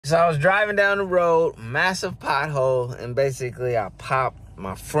So I was driving down the road, massive pothole, and basically I popped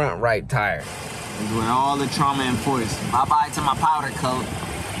my front right tire. I'm doing all the trauma enforced. Bye-bye to my powder coat.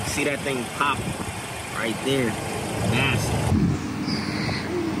 See that thing pop right there. Massive.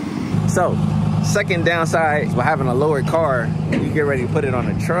 So, second downside with having a lower car, when you get ready to put it on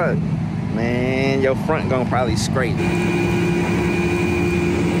a truck, man, your front gonna probably scrape.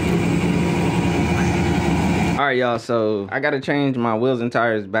 All right, y'all, so I gotta change my wheels and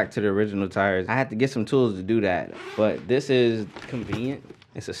tires back to the original tires. I had to get some tools to do that, but this is convenient.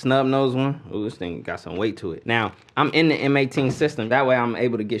 It's a snub nose one. Ooh, this thing got some weight to it. Now, I'm in the M18 system. That way I'm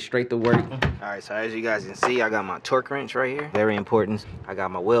able to get straight to work. All right, so as you guys can see, I got my torque wrench right here. Very important. I got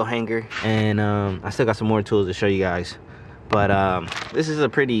my wheel hanger, and I still got some more tools to show you guys. But this is a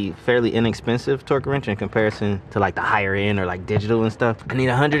fairly inexpensive torque wrench in comparison to like the higher end or like digital and stuff. I need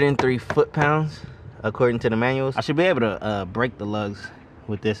 103 foot-pounds according to the manuals. I should be able to break the lugs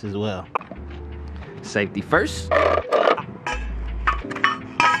with this as well. Safety first.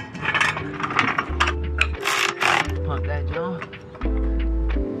 Pump that joint.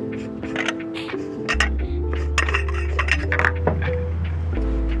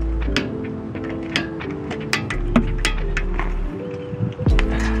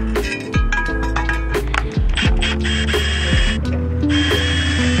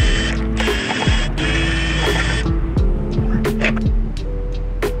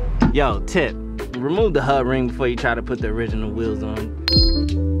 Yo, tip, remove the hub ring before you try to put the original wheels on.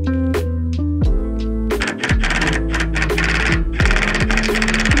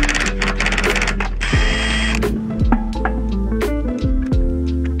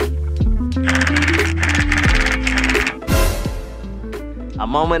 A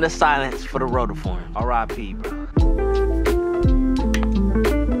moment of silence for the rotiform. R.I.P., bro.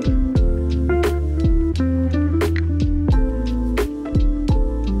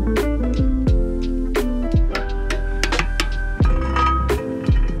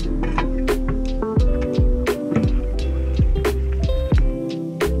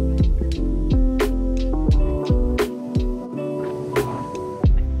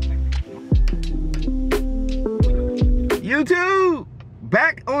 YouTube,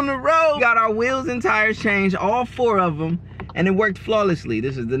 back on the road. Got our wheels and tires changed, all 4 of them, and it worked flawlessly.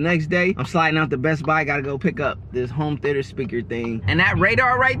 This is the next day. I'm sliding out to Best Buy. Gotta go pick up this home theater speaker thing. And that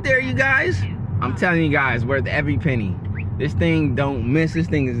radar right there, you guys, I'm telling you guys, worth every penny. This thing don't miss. This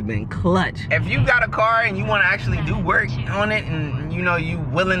thing has been clutch. If you got a car and you want to actually do work on it, and you know you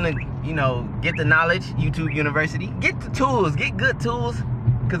willing to, you know, get the knowledge, YouTube University, get the tools, get good tools.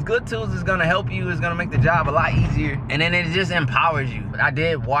 Because good tools is gonna help you, it's gonna make the job a lot easier, and then it just empowers you. I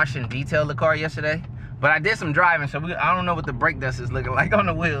did wash and detail the car yesterday, but I did some driving, so I don't know what the brake dust is looking like on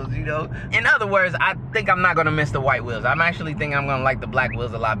the wheels, you know? In other words, I think I'm not gonna miss the white wheels. I'm actually thinking I'm gonna like the black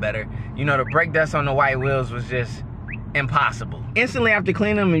wheels a lot better. You know, the brake dust on the white wheels was just impossible. Instantly after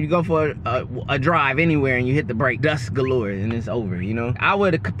cleaning them, and you go for a drive anywhere and you hit the brake, dust galore, and it's over, you know? I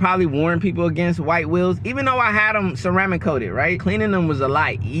would probably warn people against white wheels, even though I had them ceramic coated, right? Cleaning them was a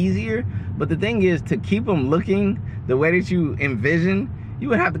lot easier, but the thing is, to keep them looking the way that you envision, you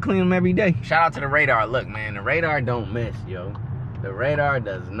would have to clean them every day. Shout out to the radar. Look, man, the radar don't miss, yo. The radar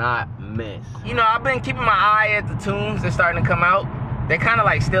does not miss. You know, I've been keeping my eye at the tunes that's starting to come out. They're kind of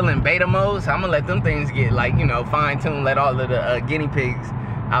like still in beta mode, so I'm gonna let them things get like, you know, fine-tuned, let all of the guinea pigs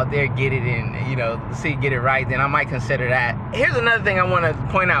out there get it and, you know, get it right. Then I might consider that. Here's another thing I want to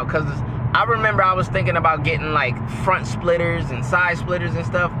point out, because I remember I was thinking about getting like front splitters and side splitters and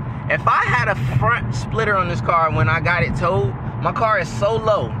stuff. If I had a front splitter on this car when I got it towed, my car is so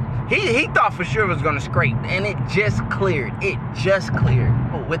low. He thought for sure it was gonna scrape, and it just cleared. It just cleared.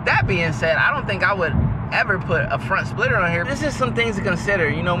 With that being said, I don't think I would ever put a front splitter on here. This is some things to consider.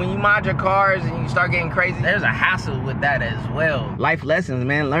 You know, when you mod your cars and you start getting crazy, there's a hassle with that as well. Life lessons,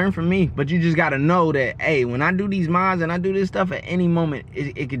 man, learn from me. But you just gotta know that, hey, when I do these mods and I do this stuff, at any moment,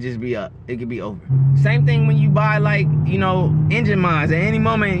 it could just be up. It could be over. Same thing when you buy, like, you know, engine mods. At any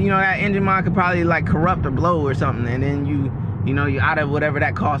moment, you know, that engine mod could probably like corrupt or blow or something, and then you know, you're out of whatever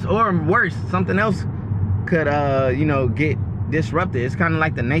that costs. Or worse, something else could, you know, get disrupted. It's kind of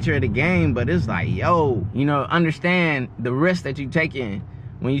like the nature of the game, but it's like, yo, you know, understand the risk that you take in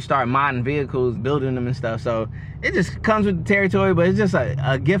when you start modding vehicles, building them and stuff. So it just comes with the territory, but it's just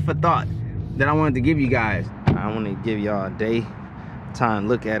a gift for thought that I wanted to give you guys. I want to give y'all a daytime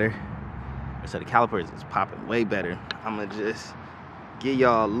look at her. So the calipers is popping way better. I'm gonna just give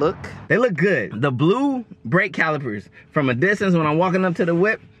y'all a look. They look good. The blue brake calipers, from a distance when I'm walking up to the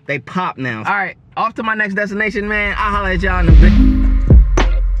whip, they pop now. All right, off to my next destination, man. I'll holler at y'all in a bit.